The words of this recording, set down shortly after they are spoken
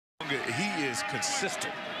longer. He is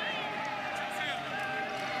consistent.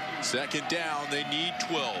 Second down, they need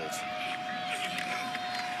 12.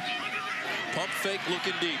 Pump fake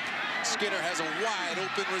looking deep. Skinner has a wide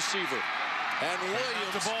open receiver. And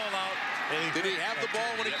Williams, the ball out. Did he have the ball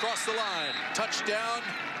when he crossed the line? Touchdown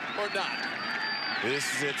or not? This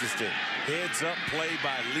is interesting. Heads up play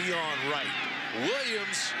by Leon Wright.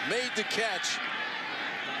 Williams made the catch.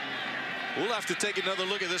 We'll have to take another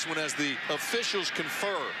look at this one as the officials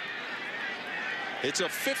confer. It's a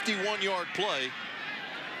 51-yard play.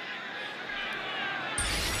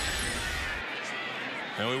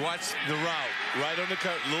 And we watch the route right on the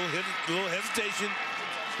cut. Little hesitation.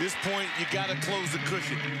 This point, you got to close the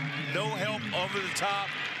cushion. No help over the top.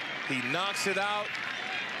 He knocks it out.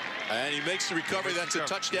 And he makes the recovery. That's a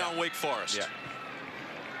touchdown, Wake Forest. Yeah.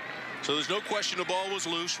 So there's no question the ball was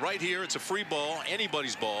loose. Right here, it's a free ball,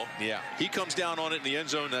 anybody's ball. Yeah. He comes down on it in the end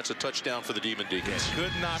zone. That's a touchdown for the Demon Deacons.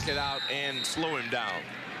 Could knock it out and slow him down.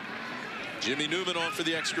 Jimmy Newman on for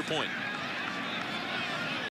the extra point.